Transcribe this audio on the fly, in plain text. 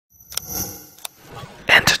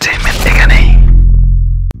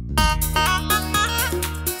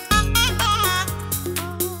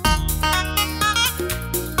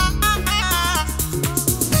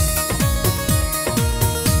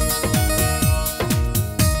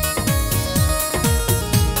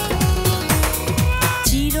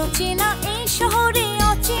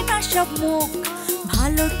সব মুখ,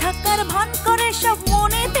 ভালো থাকার ভান করে সব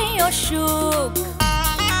মনেতে অসুখ।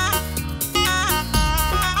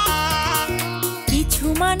 কিছু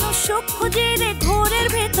মানুষ সুখ খুঁজে রে ঘোরের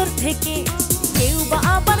ভেতর থেকে, কেউ বা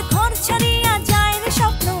আবার ঘর ছাড়িয়া যায় রে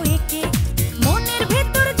স্বপ্ন এঁকে। মনের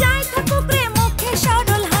ভেতর যায় থাকুক রে মুখে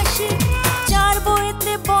সরল হাসি, চার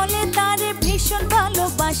বইতে বলে তারে ভীষণ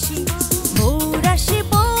ভালোবাসি। বউ রাশি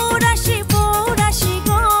বউ রাশি বউ রাশি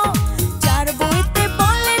গো, চার বইতে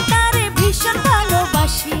বলে তারে ভীষণ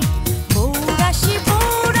ভালোবাসি। বউ রাশি বউ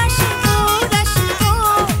রাশি বউ রাশি গো,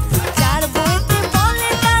 চার বইতে বলে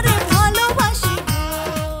তারে ভালোবাসি।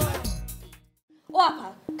 ও আপা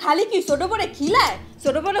খালি কি ছোট বড়ে খিলায়?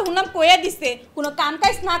 ছোট বড়ে হুনাম কইয়া দিছে কোনো কাম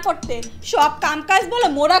কাজ না করতে, সব কাম কাজ বলে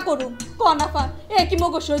মোরা করুম। কোন আপা এ কি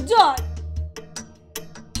মগো সহ্য হয়?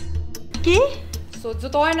 কি সহ্য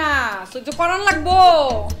তো হয় না, সহ্য করান লাগবো,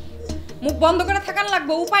 মুখ বন্ধ করে থাকান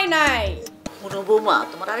লাগবো, উপায় নাই। শোনো বৌমা,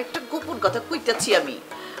 তোমার আরেকটা গোপন কথা কইতাছি আমি।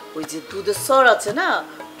 ওই যে দুধের সর আছে না,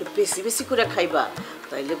 একটু বেশি বেশি করে খাইবা,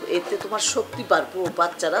 তাইলে এতে তোমার শক্তি বাড়বো,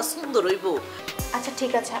 বাচ্চারা সুন্দর হইব। আচ্ছা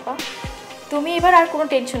ঠিক আছে আপা, তুমি এবার আর কোনো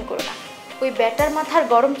টেনশন করো না। ওই ব্যাটার মাথার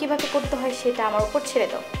গরম কিভাবে করতে হয় সেটা আমার উপর ছেড়ে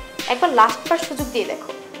দাও। একবার লাস্টবার সুযোগ দিয়ে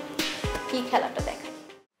দেখো কি খেলাটা দেখ।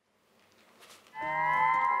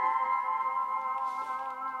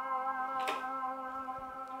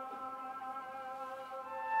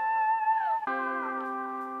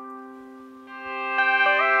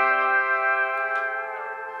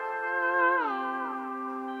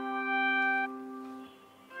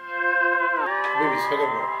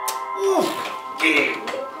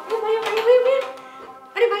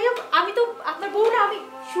 আরে ভাইয়া আমি তো আপনার বউ না, আমি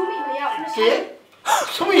সুমি ভাইয়া।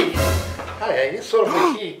 সুমি?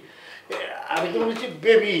 আমি তো বলছি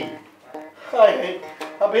বেবি।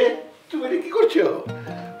 আবে তুমি এটা কি করছো?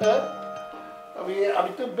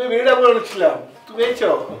 আমি তো বেবিটা বলেছিলাম, তুমি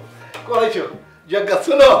এসো করেছো। যজ্ঞা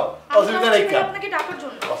শোনো, অসুবিধা নাই,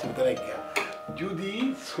 অসুবিধা নাই। যদি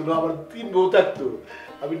শোনো আমার 3 বউ থাকতো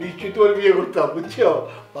আমি নিশ্চয়ই তোমার বিয়ে করতাম, বুঝছো?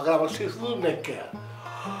 বাগান আমার শেষ দূর নাই,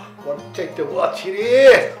 প্রত্যেকটা আছি রে।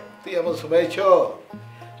 তুই আমার সময় ছ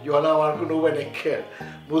যখন আমার কোনো উপায় নেই,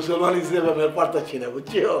 মুসলমান হিসেবে আমি আর পারতাছি না,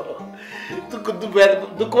 বুঝছো?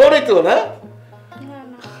 দুঃখ নেই তো না?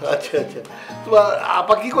 আচ্ছা আচ্ছা, তোমার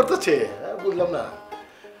আপা কি করতেছে? বুঝলাম না।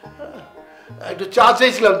 একটু চা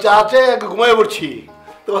চাইছিলাম, চা চাই ঘুমায় পড়ছি,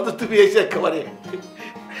 তোমার তো তুমি এসে একেবারে।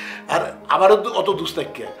 আর আমারও অত দুষ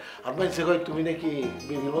থাকে। আর সে কয় তুমি নাকি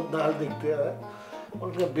বেবির মধ্যে নাল দেখতে,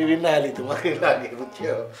 বেবির নালি তোমাকে লাগে,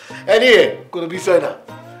 বুঝছো? এ কোনো বিষয় না,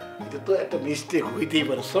 এটা তো একটা মিস্টেক হইতেই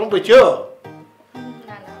পারে। শোনো বুঝছো,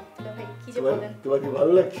 তোমার কি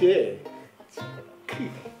ভালো লাগছে?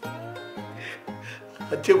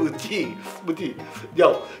 আচ্ছা বুঝছি বুঝছি,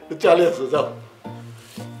 যাও চলে আসো, যাও।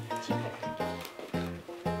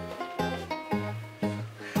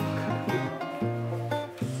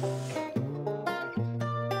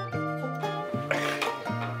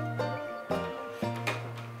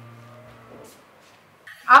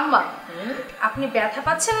 আম্মা আপনি ব্যথা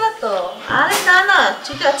পাচ্ছেন না তো? আরে না না,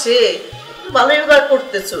 ঠিক আছে, ভালো ব্যবহার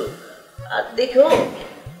করতেছো। আর দেখো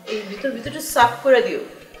এই ভিতরটা সাফ করে দিও।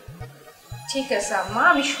 ঠিক আছে আম্মা,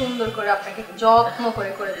 আমি সুন্দর করে আপনাকে যত্ন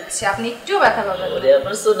করে করে দিচ্ছি, আপনি একটুও ব্যথা পাবেন না। ওরে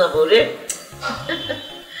আমার সোনা বলে।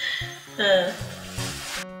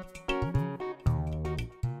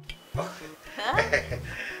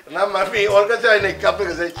 না মামি, ওর কাছে আই নাই, আপনার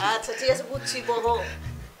কাছে। আচ্ছা ঠিক আছে, বুঝছি, বলো।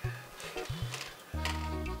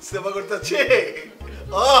 সেবা করতেছে,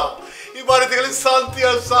 এই বাড়িতে গেলে শান্তি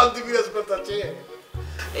আর শান্তি বিরাজ করতেছে।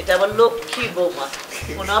 এটা আমার লক্ষ্মী বৌমা।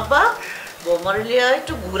 মনে আব্বা, বৌমার লিয়া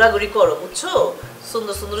একটু ঘোরাঘুরি করো, বুঝছো?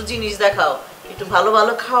 সুন্দর সুন্দর জিনিস দেখাও, একটু ভালো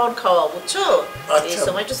ভালো খাওয়ান খাওয়া, বুঝছো? এই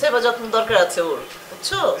সময় একটু সেবা যত্ন দরকার আছে ওর,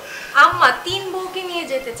 বুঝছো? আম্মা 3 বউকে নিয়ে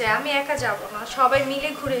যেতে চাই, আমি একা যাব না, সবাই মিলে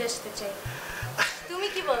ঘুরে আসতে চাই। তুমি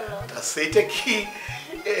কি বলো? সেটা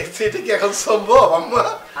কি এখন সম্ভব আম্মা?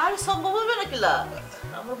 আর সম্ভব হবে নাকি?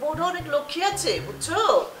 আমার বউটা অনেক লক্ষ্মী আছে, বুঝছো?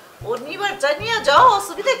 ওর নিবার জানিয়া যাও,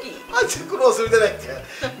 অসুবিধা কি? আচ্ছা কোনো অসুবিধা নাই,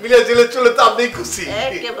 মিলে জেলে চলে তো আপনি খুশি।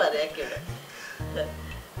 একেবারে একেবারে।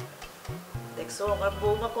 দেখছো আমার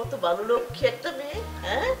বৌমা কত ভালো লক্ষ্মী একটা মেয়ে।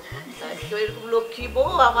 হ্যাঁ, এরকম লক্ষ্মী বউ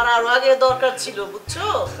আমার আরো আগে দরকার ছিল, বুঝছো?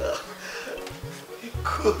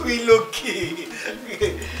 খুবই লক্ষ্মী,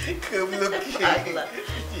 খুব লক্ষ্মী।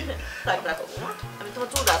 আমি তোমার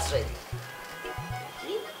চুল আশ্রয় দিই।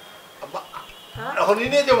 এখনই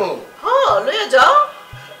নিয়ে যাবো? হ্যাঁ লয়ে যাও।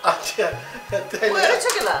 আচ্ছা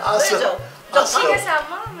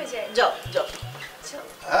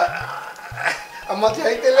আম্মা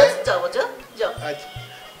যাই তাহলে। যাও যাও যাও,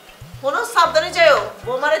 কোনো সাবধানে যাও,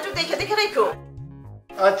 বোমার একটু দেখে দেখে রেখো।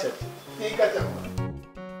 আচ্ছা ঠিক আছে।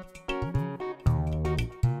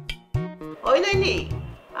 ওই লাইলি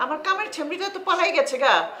আমার কামের ছেমড়িটা তো পালাই গেছে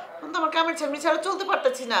গা, কিন্তু আমার কামের ছেমড়ি ছাড়া চলতে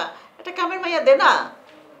পারতেছি না, একটা কামের মাইয়া দে না,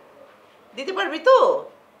 দিতে পারবি তো?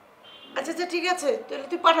 আচ্ছা আচ্ছা ঠিক আছে, তাহলে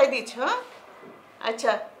তুই পাঠাই দিস। হ্যাঁ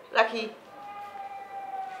আচ্ছা রাখি।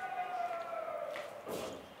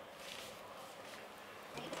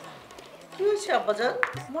 কি হয়েছে আব্বাজান,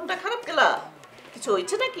 মনটা খারাপ গেলা? কিছু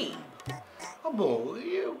হয়েছে নাকি? আম্মু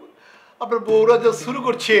আপনার বউরা যা শুরু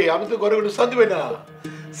করছে, আমি তো ঘরে কোনো শান্তি পাই না।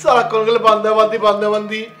 সারাক্ষণ গেলে বান্ধা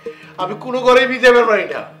বান্ধি আমি কোনো ঘরেই বিজে পারি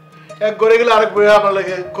না। এক ঘরে গেলে আরেক ঘরে আমার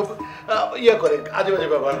লাগে খুব ইয়ে করে, আজে বাজে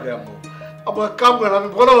ব্যবহার করে। আম্মু আমার কাম করেন, আমি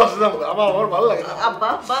বনবাসে যাবো, আমার ভালো লাগে না। আব্বা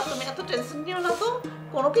আব্বা তুমি এত টেনশন নিও না তো,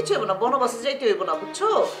 কোনো কিছু হইব না, বনবাসে যাইতে হইব না, বুঝছো?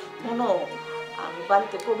 শোনো, আমি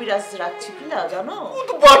বাড়িতে কবিরাজ রাখছি কিনা জানো?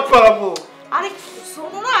 আম্মু আরে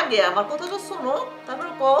শোনো না, আগে আমার কথাটা শোনো,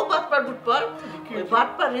 তারপরে কও বাটপার বুটপার। ওই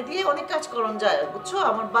বাটপারে দিয়ে অনেক কাজ করন যায়, বুঝছো?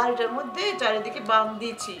 আমার বাড়িটার মধ্যে চারিদিকে বাঁধ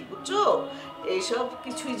দিয়েছি, বুঝছো? এইসব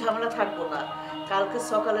কিছুই ঝামেলা থাকবো না। কালকে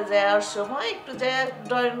সকালে যাওয়ার সময় একটু যায়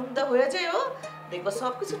ড্রয়িং রুমটা হয়ে যায়ও, দেখবো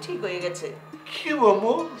সবকিছু ঠিক হয়ে গেছে। কি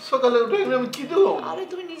আম্মু সকালে ড্রয়িং রুমে কি দেবো? আরে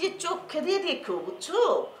তুমি নিজের চোখে দিয়ে দেখো, বুঝছো?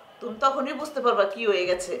 তুমি তখনই বুঝতে পারবা কি হয়ে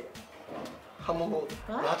গেছে।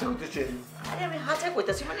 আরে আমি হাঁচা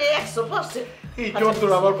কইতাছি, মানে 100%। এই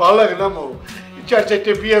যন্ত্রণা আমার ভালো লাগে না আম্মু।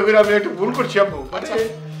 চারটে বিয়ে করে আমি একটু ভুল করছি আম্মু। আচ্ছা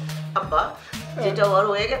আব্বা, যেটা ওর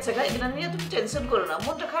হয়ে গেছে এটা নিয়ে তুমি টেনশন করো না,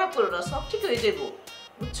 মনটা খারাপ করো না, সব ঠিক হয়ে যাবো,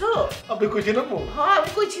 বুঝছো? আপনি কইছেন আম্মু? হ্যাঁ আমি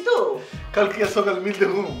কইছি তো। কালকে সকাল মিল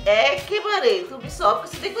দেখুন একেবারে, তুমি সব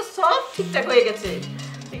কিছু দেখবে সব ঠিকঠাক হয়ে গেছে,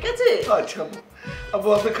 ঠিক আছে? আচ্ছা আম্মু। আব্বু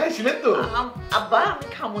আপনি খাইছিলেন তো? আব্বা আমি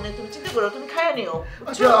খাবো না, তুমি চিন্তা করো, তুমি খাইয়া নিও।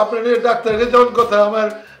 আচ্ছা আপনার ডাক্তারকে যেমন কথা,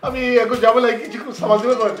 আমি এখন ঝামেলায় কিছু সামাল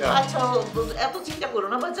দিতে পারি না। আচ্ছা এত চিন্তা করো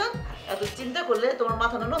না বাজান, এত চিন্তা করলে তোমার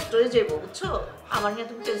মাথাটা নষ্ট হয়ে যাবো, বুঝছো? আমার নিয়ে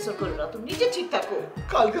তুমি টেনশন করো না, তুমি নিজে ঠিক থাকো।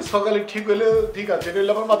 কালকে সকালে ঠিক হলে ঠিক আছে,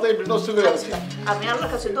 নইলে আমার মাথা এমনি নষ্ট হয়ে যাচ্ছে। আমি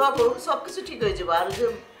আল্লাহর কাছে দোয়া করুন সবকিছু ঠিক হয়ে যাবে। আর যে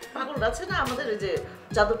পাগল আছে না আমাদের, যে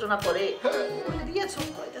জাদুটনা করে, বলে দিয়েছো,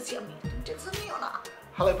 কইতাছি আমি, তুমি টেনশন নিও না।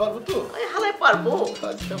 হালাই পারবো তো? ওই হালাই পারবো।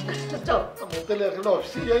 আচ্ছা যাও তাহলে এখন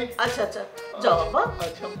অফিসে যাই। আচ্ছা আচ্ছা যাও বাবা।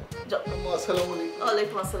 আচ্ছা যাও। আসসালামু আলাইকুম।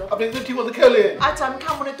 ওয়ালাইকুম আসসালাম। আপনি তো ঠিক মতো খেলে? আচ্ছা আমি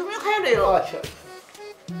খাবো না, তুমিও খাইয়া নিও। আচ্ছা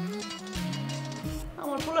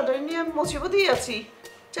আমার পোলাটা নিয়ে আমি মুসিবতেই আছি,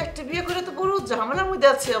 চারটে বিয়ে করে তো বড় ঝামেলার মধ্যে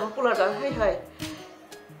আছে আমার পোলাটা। হাই হাই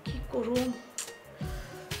কি করুন,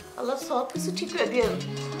 আল্লাহ সব কিছু ঠিক করে দিয়ে,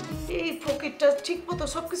 এই ফকিরটা ঠিক মতো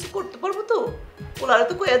সব কিছু করতে পারবো তো? পোলারে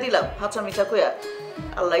তো কয়া দিলাম হাঁচা মিঠা কয়া,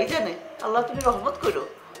 আল্লাহই জানে। আল্লাহ তুমি রহমত করো,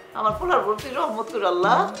 আমার পোলার প্রতি রহমত করো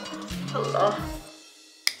আল্লাহ। আল্লাহ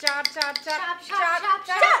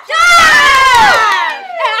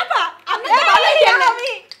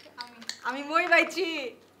আমি মই বাইছি।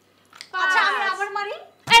 আচ্ছা আমি আবার মারি?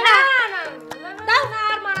 না দাও না,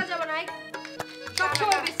 আর মারা যাবে না। সব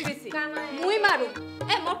সময় বেশি বেশি মুই মারু।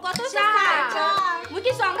 এ মোর কত চা। মুই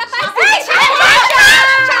কি সংজ্ঞা পাইছি?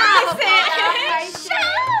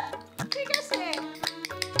 ঠিক আছে।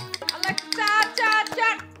 আল্লাহ চা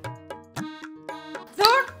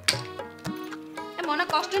জোর। এ মনে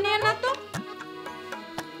কষ্ট নিয়ে না তো।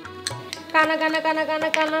 কানা কানা কানা কানা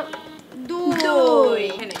কানা দুই।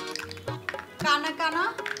 কানা কানা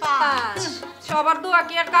পাঁচ। সবার দোয়া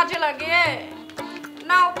কি আর কাজে লাগে?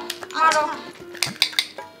 নাও মারো।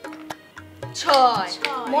 ছয়।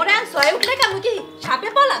 মোরে আর ছয় উঠলে কেন কি সাপে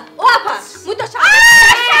পলা? ও আপা মুই তো সাপ।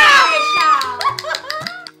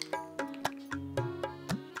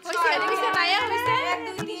 হইছে হইছে ভাইয়া হইছে। 1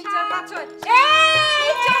 2 3 4 5 6।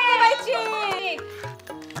 এই চাকু বাইছি।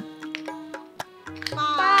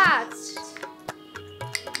 5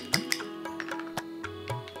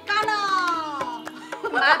 কানা।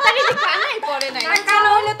 মাথায় কি কানাই পড়ে নাই? কানা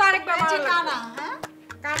হইলে তো আরেকবার মারো। কানা, হ্যাঁ?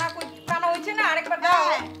 কানা কই কানা হইছে না, আরেকবার দাও।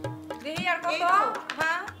 দেখি আর কত?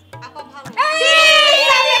 হ্যাঁ আপা ভালো।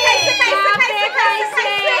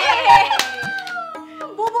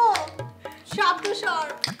 বুবু, শব্দ স্বর।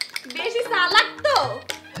 বেশি চালাক তো।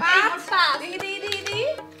 5 5 দেখি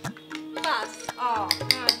 5 ও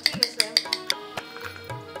হ্যাঁ ঠিক আছে।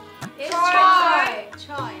 ছয়।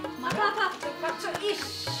 ছয়। মাথা আচ্ছা ইস,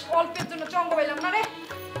 অল্পের জন্য চঙ্গ পাইলাম না রে।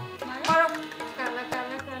 মারো। কানা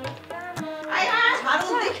কানা কানা আয় আয়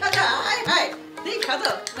হারুন দেখা যা, আয় আয় দেখা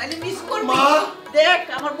দাও, নাইলে মিস করবি। মা। দেখ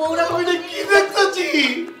আমার বউরা আমি এটা কি দেখতেছি?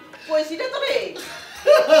 কইছিটা তো রে,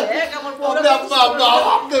 দেখ আমার বউরা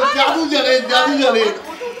আপনি জাদু জানেন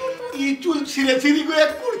কি চুল ছিঁড়ে করে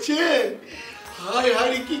করছে। হাই হাই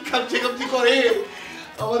কি খাচ্ছে কামছি করে,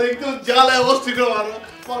 আমার একদম জ্বালা অবস্থিত।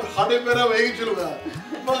 আমার হাটে পেরা হয়ে গেছিল না,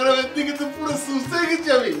 মাগরামের দিকে তো পুরো সুস্থ হয়ে গেছি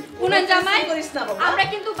আমি। শুনেন জামাই, করিস না বাবা। আমরা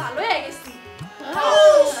কিন্তু ভালো হয়ে গেছি।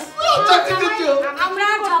 চাকরি করছো? আমরা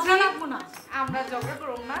ঝগড়া লাগবো না। আমরা ঝগড়া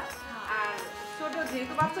করব না। আর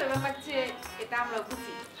যেহেতু বাচ্চা এবার লাগছে এটা আমরা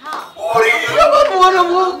বুঝি। হ্যাঁ ওরে আমার বড়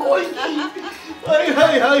বউ কই কি হাই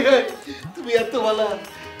হাই হাই হাই তুমি এত ভালো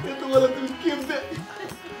তুমি কেমনে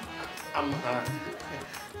আম্মা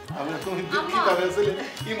আমি তুমি দেখি তাহলে আসলে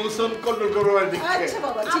ইমোশন কন্ট্রোল করবার দিকে আচ্ছা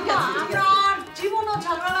বাবা ঠিক আছে আমরা জীবনও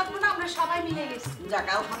ঝগড়া লাগবে না, আমরা সবাই মিলে গেছি। যাক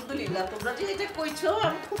আলহামদুলিল্লাহ তোমরা যে এটা কইছো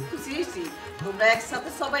আমি খুব খুশি হয়েছি তোমরা একসাথে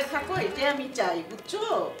সবাই থাকো এটাই আমি চাই বুঝছো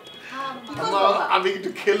আমি একটু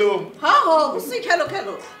খেলুম হ্যাঁ হ্যাঁ অবশ্যই খেলো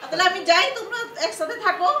তাহলে আমি যাই তোমরা একসাথে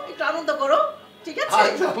থাকো একটু আনন্দ করো ঠিক আছে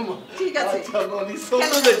আচ্ছা আম্মা ঠিক আছে আচ্ছা ননি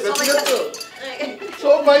সোনা দেখতে সবাই ঠিক আছে খেলো।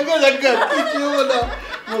 সব ভাইগো জায়গা কিছু না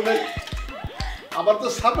বলে আবার তো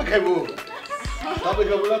সাপে খাইবো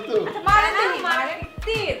না তো মারে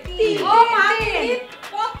তীর ও মারে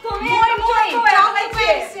প্রথমে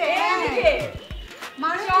পেয়েছে।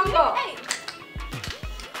 মারে সঙ্গ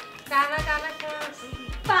কানা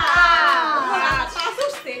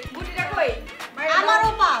পাসুসতে বুটিটা কই আমারও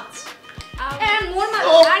 5 মোর মা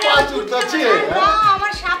ও পাঁচ উঠছে না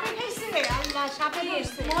আমার সাপে খাইছে আল্লাহ সাপে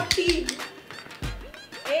খাইছে মোটি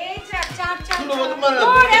এই চার শুনো তোমার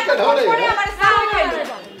পরে ধরে আমার সাপে খাইলো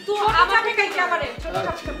তুই আমাকে খাইতে আমারে ছোট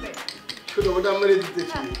ছোট শুনো ওটা মেরে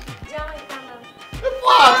দিতেছি জামাই কানা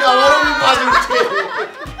পাঁচ আমারও পাঁচ উঠছে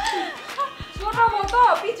ছোট মতো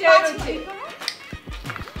পিছে রইছে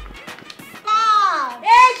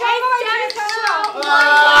 5 এই সঙ্গ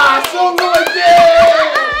সঙ্গ হইছে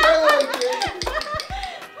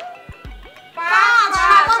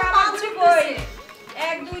পাঁচ কই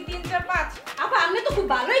 1 2 3 4 5 আপা আপনি তো খুব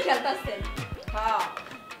ভালোই খেলতাছেন হ্যাঁ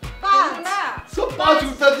 5 না সব পাঁচ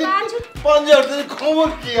উঠছে পাঞ্জাব থেকে খবর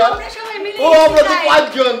কি আর আমরা সবাই মিলে ও আমরা তো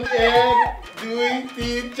পাঁচজন 1 2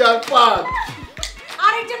 3 4 5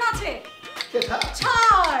 আরেকজন আছে কেটা 6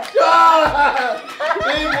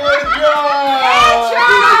 এই মরজা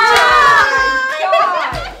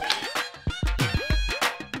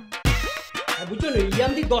বুঝছো না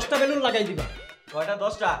ইয়াম দি 10টা বেলুন লাগাই দিবা কয়টা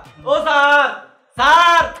 10টা ও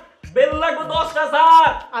স্যার বেলুন লাগবে 10টা স্যার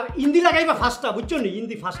আর ইন্দি লাগাইবা 5টা বুঝছো না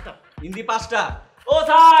ইন্দি 5টা হিন্দি 5টা ও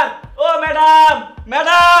স্যার ও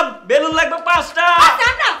ম্যাডাম বেলুন লাগবে 5টা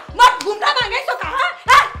আমরা মোর ঘুমটা ভাঙাইছো কা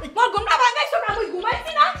হ্যাঁ মোর ঘুমটা ভাঙাইছো না মুই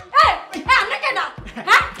ঘুমাইছি না আমরা কেডা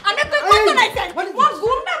হ্যাঁ আমরা কই কত নাইছেন মোর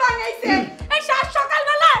ঘুমটা ভাঙাইছে এই সকাল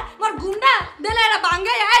বেলা মোর ঘুমটা দেলে এরা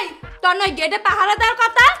ভাঙাই আই তোর নই গেটে পাহারা দেওয়ার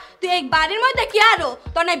কথা তুই এই বাড়ির মধ্যে কি আরো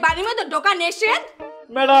তোর নই বাড়ির মধ্যে ঢোকা নিষেধ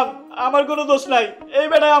ম্যাডাম আমার কোনো দোষ নাই এই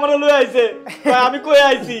বেটাই আমারে লই আইছে আমি কই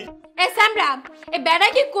আইছি এ সামরা এ বেটা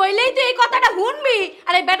কি কইলেই তুই এই কথাটা শুনবি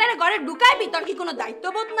আর এই বেটারে ঘরে ঢুকাইবি তোর কি কোনো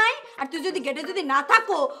দায়িত্ববোধ নাই আর তুই যদি গেটে যদি না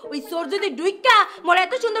থাকো ওই চোর যদি ডুইকা মোর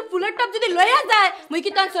এত সুন্দর ফুলের টপ যদি লইয়া যায় মুই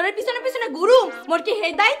কি তোর চোরের পিছনে ঘুরুম মোর কি হে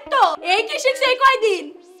দায়িত্ব এই কি শিখছে এই কয়দিন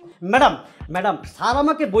ম্যাডাম স্যার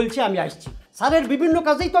আমাকে বলছে আমি আসছি স্যারের বিভিন্ন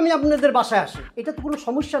কাজেই তো আমি আপনাদের বাসায় আসি এটা তো কোনো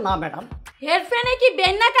সমস্যা না ম্যাডাম হেডফোনে কি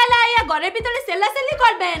বেন্না কালা আইয়া ঘরের ভিতরে সেলাসেলি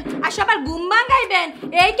করবেন আর সবার ঘুম ভাঙাইবেন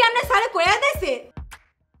এই কি আমরা সারে কইয়া দিছে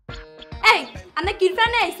এই আপনি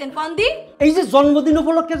কিরফানে আইছেন কোন দিন এই যে জন্মদিন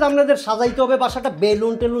উপলক্ষে যে আপনাদের সাজাইতে হবে বাসাটা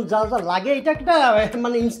বেলুন টেলুন যা লাগে এটা একটা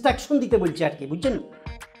মানে ইনস্ট্রাকশন দিতে বলছে আর কি বুঝছেন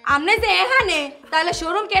আপনি যে এখানে তাহলে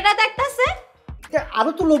শোরুম কেটা দেখতাছে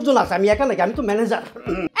আরো তো লোকজন আছে আমি একা নাকি আমি তো ম্যানেজার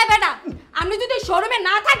এ বেটা আপনি যদি শোরুমে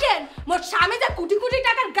না থাকেন মোর স্বামী যে কোটি কোটি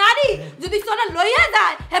টাকার গাড়ি যদি সোনা লইয়া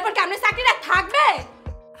যায় এরপর কি আপনি চাকরিটা থাকবে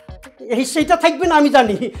এই সেইটা থাকবে না আমি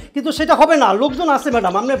জানি কিন্তু সেটা হবে না লোকজন আছে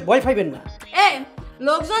ম্যাডাম আপনি ভয় পাইবেন না এ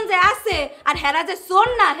লোকজন যে আছে আর হেরা যে শোন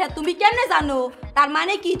না হে তুমি কেমনে জানো তার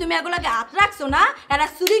মানে কি তুমি এগুলোকে হাত রাখছো না এরা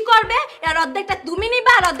চুরি করবে এর অর্ধেকটা তুমি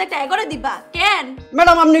নিবা আর অর্ধেকটা এগরে দিবা কেন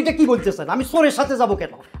ম্যাডাম আপনি এটা কি বলতেছেন আমি চোরের সাথে যাব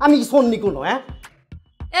কেন আমি শোন নি কোনো হ্যাঁ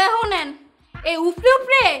এ হোনেন এই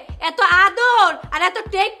উপরে এত আদর আর এত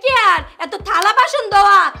টেক কেয়ার এত থালা বাসন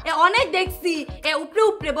দেওয়া এ অনেক দেখছি এ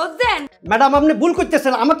উপরে বুঝছেন ম্যাডাম আপনি ভুল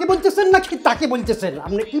করতেছেন আমাকে বলতেছেন নাকি তাকে বলতেছেন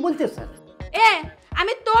আপনি কি বলতেছেন এ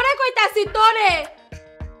আমি তোরে কইতাছি তোরে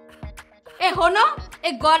এ হনো এ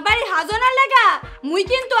গড়বাড়ি হাজনার লাগা মুই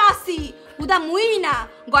কিন্তু আসি উদা মুই না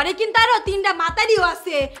ঘরে কিন্তু আরো 3টা মাতারিও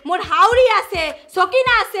আছে মোর হাউরি আছে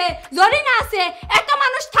সকিনা আছে জরিনা আছে এত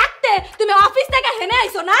মানুষ থাকতে তুমি অফিস থেকে হেনে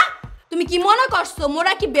আইছো না তুমি কি মনে করছো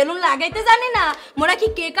মোরা কি বেলুন লাগাইতে জানি না মোরা কি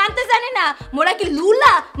কেক আনতে জানি না মোরা কি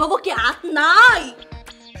লুলা মগো কি হাত নাই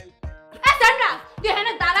এ সামরা তুই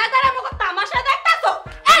হেনে দাঁড়া মগো তামাশা দেখতাছো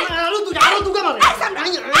এই আরো দুগা মানে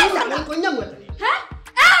হ্যাঁ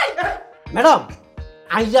এই ম্যাডাম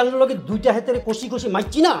আই জানার লগে 2টা হাতের কষি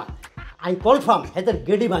মারছি না আই কনফার্ম হাতের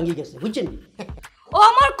গেডি ভাঙি গেছে বুঝছেন ও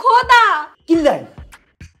আমার খোদা কিনলেন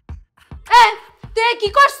এ তুই কি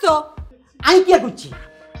করছো আই কি করছি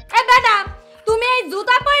এ বেটা তুমি এই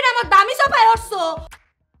জুতা পরে আমার দামি সোফায় উঠছো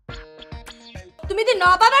তুমি তো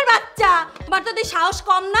নবাবের বাচ্চা, তোমার তো সাহস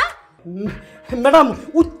কম না? ম্যাডাম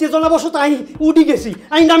উত্তেজনাবশত আমি উঠি গেছি,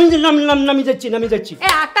 আমি নামি যাচ্ছি। এ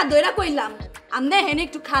আটটা দইরা কইলাম আমনে হেনে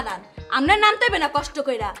একটু খারান, আমনের নামতে হবে না কষ্ট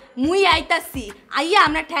কইরা। মুই আইতাছি, আইয়া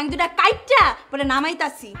আমরা ঠ্যাং দুটা কাইটা পরে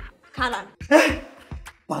নামাইতাছি। খারান।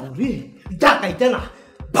 পারবি ডাকাইতে না,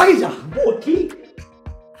 ভাগি যা বটি।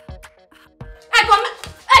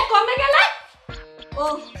 কমে গেলে ও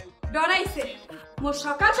ডরাইছে, মোর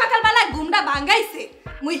সকাল সকাল বেলা ঘুমটা ভাঙ্গাইছে।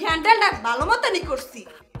 মুই হ্যান্ডেলটা ভালো মতনই করছি,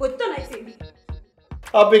 কইতো নাইছে।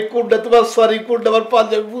 আমি কোনটা তোমার সরি কোনটা আমার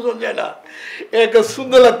পাঞ্জাবি বুঝো যায় না, এক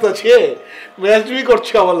সুন্দর লাগতেছে, ম্যাচবি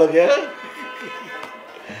করছে আমার লগে।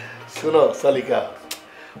 শোনো সালিকা,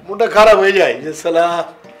 মনটা খারাপ হয়ে যায় যে সালা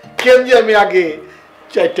কেন যে আমি আগে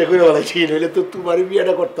 4টা করে বলেছি, নইলে তো তোমারই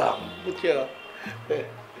বিয়েটা করতাম, বুঝছো?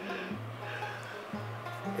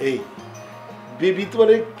 এই বেবি তোমার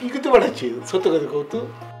কি করতে পাঠাচ্ছে, সত্য কথা কও তো।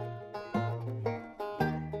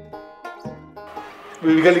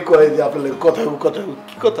 বেবি খালি কয় যে আপনার কথা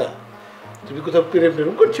কি কথা, তুমি কোথাও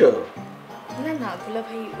প্রেম করছো? না না দুলা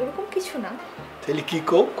ভাই, ওরকম কিছু না। তাহলে কি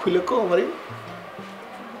কও, খুলে কও আমারে।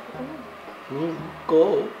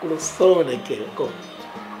 কও, কোনো সময় নেই, কে কও।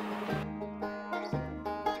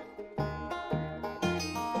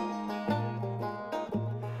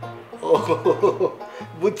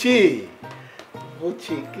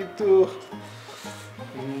 বুঝছি কিন্তু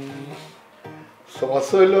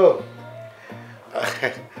সমস্যা হইলো,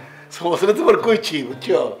 সমস্যাটা তোমার কইছি,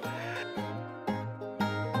 বুঝছো?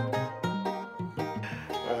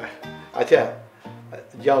 আচ্ছা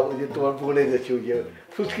যাও, ওই যে তোমার বোনে যাচ্ছে, ওই যে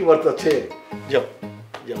ফুচকি মারতাছে, যাও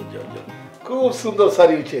যাও যাও যাও, খুব সুন্দর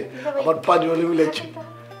শাড়ি হয়েছে, আমার পাঞ্জাবি মিলেছে।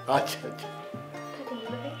 আচ্ছা আচ্ছা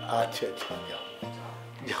আচ্ছা আচ্ছা, যাও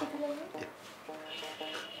যাও।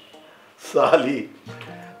 সালি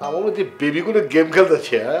আমার মধ্যে বেবি কোনো গেম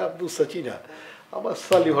খেলতেছে, হ্যাঁ বুঝতেছি না। আমার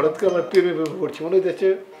সালি হঠাৎ করে আমার প্রেমে পড়ছে, মনে হইতেছে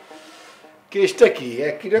কেসটা কি,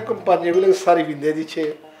 একই রকম পাঞ্জাবি লাগে শাড়ি বিঁধে দিচ্ছে,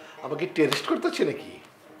 আমাকে টেস্ট করতেছে নাকি?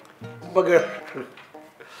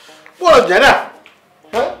 বলা যায় না,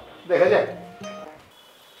 হ্যাঁ দেখা যায়।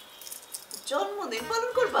 জন্মদিন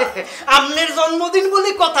পালন করবা? আমনের জন্মদিন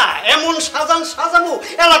বলি কথা, এমন সাজামু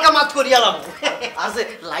এলাকা মাত করিয়ালাম। আছে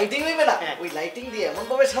লাইটিং হইবে না, ওই লাইটিং দিয়ে এমন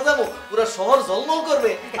ভাবে সাজাবো পুরো শহর ঝলমল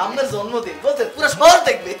করবে। আপনার জন্মদিন বলতে পুরো শহর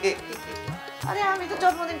দেখবে। আরে আমি তো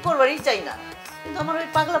জন্মদিন করবারই চাই না, কিন্তু আমার ওই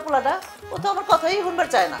পাগলা পোলাটা ও তো আমার কথাই শুনবার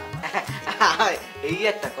চায় না। এই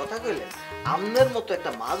একটা কথা কইলেন, আমনের মতো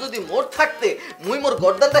একটা মা যদি মোর থাকতে, মুই মোর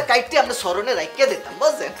গর্দানটা কাইটে আমরা স্মরণে রাখিয়ে দিতাম,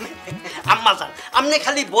 বুঝছেন? আম্মা জান, আপনি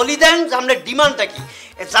খালি বলি দেন যে আপনার ডিমান্ডটা কি,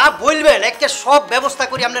 যা বলবেন একে সব ব্যবস্থা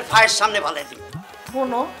করে আপনার ফায়ের সামনে ভালাই দিব।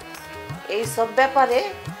 শোনো, এইসব ব্যাপারে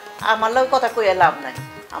আমার লগে কথা কইয়া লাভ নাই,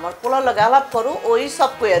 আমার পোলার লগে আলাপ করো, ওই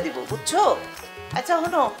সব কইয়া দিব, বুঝছো? আচ্ছা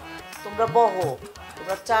শোনো, তোমরা বহো,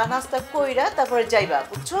 তোমরা চা নাস্তা কইরা তারপরে যাইবা,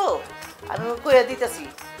 বুঝছো? আমি কইয়া দিতেছি।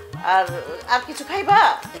 আর আর কিছু খাইবা?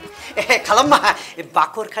 খালাম্মা,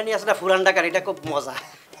 বাকর খানি আছে না ফুরান ঢাকার, এটা খুব মজা।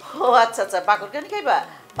 ও আচ্ছা আচ্ছা, বাকর খানি খাইবা?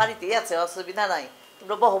 বাড়িতেই আছে, অসুবিধা নাই,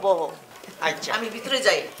 তোমরা বহো বহো। আচ্ছা আমি ভিতরে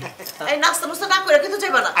যাই। এই নাস্তা মুস্তা না করে কিন্তু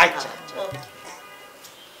যাইবা না। আচ্ছা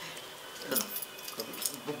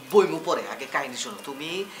বইমু পরে, আগে কাহিনী শোনো। তুমি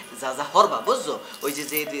যা যা হরবা বুঝছো, ওই যে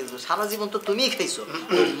সারা জীবন তো তুমিই খাইছো,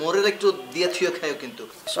 মোরের একটু দিয়ে থুয়ে খাইও কিন্তু।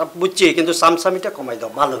 সব বুঝছি, কিন্তু সামসামিটা কমাই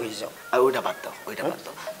দাও, ভালো হয়ে যাও। আর ওইটা বাদ দাও, ওইটা বাদ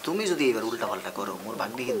দাও। তুমি যদি এবার উল্টা পাল্টা করো, মোর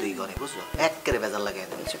ভাগ্নি কিন্তু এই ঘরে বুঝছো একেবারে বেজার লাগে।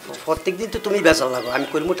 প্রত্যেক দিন তো তুমি বেজাল লাগো, আমি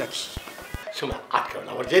করবোটা কি? শোনা আটকা না,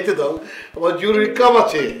 আমার যেতে দাও, আমার জরুরি কাম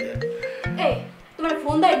আছে। এই তোমার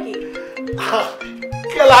ফোন দেয় কি?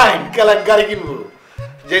 কেলাইন গাড়ি কিনবো,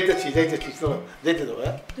 যাইতেছি শোনো, যেতে দাও।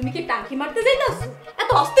 হ্যাঁ তুমি কি টাঙ্কি মারতে যাইতাছো? এত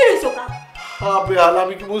অস্থির হইছো কা? হ্যাঁ বেহাল,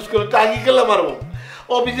 আমি কি বুঝ করে টাঙ্গি গেলাম মারবো,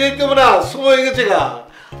 অফিসে যেতে হবে না, সময় হয়ে গেছে গা,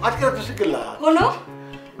 আজকে রাত বসে গেলা। শোনো,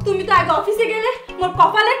 তুমি তো আগে অফিসে গেলে মোর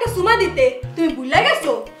কপালে একটা সুমা দিতে, তুমি ভুলে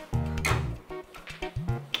গেছো?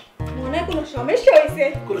 মনে কোনো সমস্যা হইছে?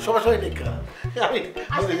 কোনো সমস্যা হয়নি কা, আমি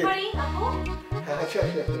আসতে পারি আপু? হ্যাঁ আচ্ছা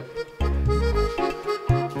আচ্ছা।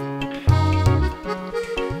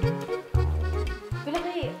 দুলা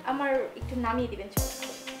ভাই আমার একটু নামিয়ে দিবেন।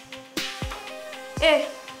 এ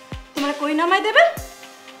তোমার কই নামাই দেবে?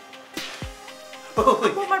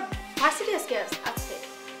 আমার ভার্সিটি আজকে আছে।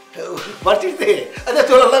 বাড়িতে আচ্ছা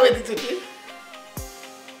চলো নামে দিচ্ছি।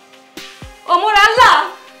 ও মোর আল্লাহ,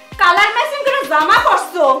 কালার ম্যাচিং করে জামা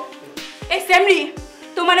পরছো। এই সেমরি,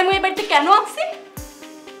 তোমারে মই বাড়িতে কেন আনছি?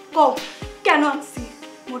 কও কেন আনছি?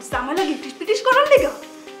 মোর জামা লাগি পিটিস করার লিগা?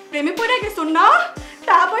 প্রেমে পড়ে গেছো না?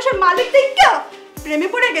 টাকা পয়সার মালিক দেখা প্রেমে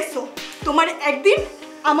পড়ে গেছো। তোমার একদিন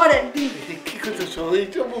আমার একদিন। কি করতেছো?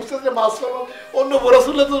 এইটা বুঝতে যে মাছ খাবো অন্য বড়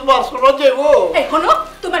শুনলে তো মাছ খাওয়া যাইবো। এখনো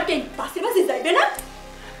তোমার কি বাসি বাসি যাইবে না?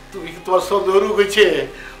 তুমি কি তোমার সন্দেহ রোগ হয়েছে?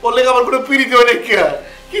 ওর লেগে আমার কোনো পিড়িতে অনেক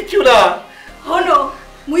কিচ্ছু না। হনো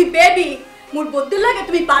মুই বেবি, মোর বুদ্ধি লাগে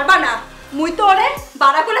তুমি পারবা না। মুই তো ওরে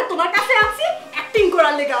বাড়া করে তোমার কাছে আনছি অ্যাক্টিং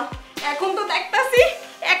করার লেগা। এখন তো দেখতাছি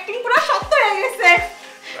অ্যাক্টিং পুরো সত্য হয়ে গেছে।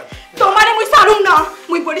 তোমারে মুই ছাড়ুম না।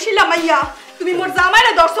 মুই বরিশিলা মাইয়া, তুমি মোর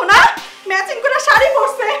জামাইরে ধরছো না? ম্যাচিং করে শাড়ি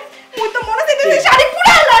পরছে, মুই তো মনে থেকে শাড়ি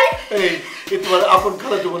পুরা লাই। এই তোমার আপন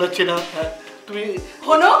খালা তো মনে হচ্ছে না? তুমি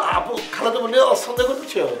হনো আপন খালা তো মনে অসন্দেহ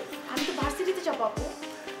করতেছো? আমি তো ভার্সিটিতে যাব আপু।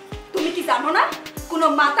 তুমি কি জানো না কোন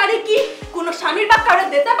মাতারি কি কোন স্বামীর বাপ কাউরে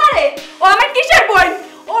দিতে পারে? ও আমার কিসের বোন?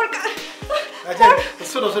 ওর আচ্ছা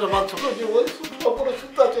শোনো শোনো মান ছোট যে ওই পুরো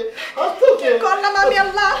সুস্থ আছে, হাসতে হচ্ছে। করলাম আমি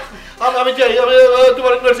আল্লাহ। আমি চাই আমি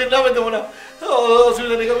তোমার নার্সিং নামে দেবো না,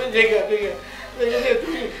 অসুবিধা নেই। আমি দেখে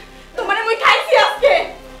তুমি তোমারে মুই খাইছি আজকে।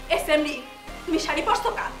 এসএমডি তুমি শাড়ি পরছো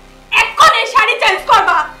কা? এখন এই শাড়ি চেঞ্জ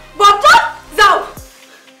করবা। বজ্জা যাও।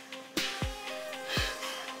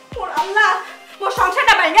 ওর আল্লাহ মোর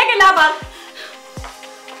সংসারটা ভেঙে গেল আবার।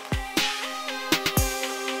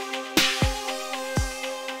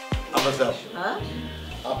 আমার স্যার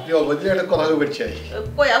আপনি অবৈধ একটা কথা বলতে চাই।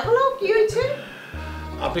 কয়া হলো কি হয়েছে?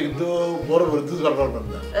 আপনি কিন্তু বড় বড় দুধবার পারবেন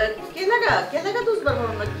না। কে লাগা দুধবার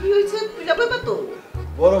পারবেন না? কি হয়েছে তুই যাবে না তো?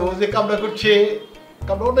 বড় বউ যে কামনা করছে,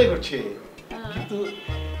 কামনা অন্যায় করছে, কিন্তু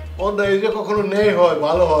অন্যায় যে কখনো ন্যায় হয়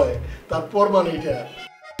ভালো হয় তার প্রমাণ এটা।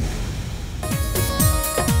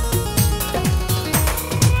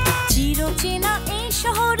 চিরচেনা এই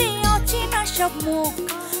শহরে অচেনা সব মুখ,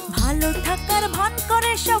 ভালো থাকার ভান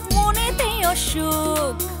করে সব মনেতে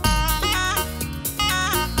অসুখ।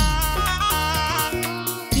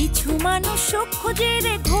 কিছু মানুষ সুখ খোঁজে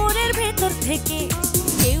রে ঘোরের ভেতর থেকে,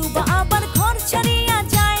 কেউ বা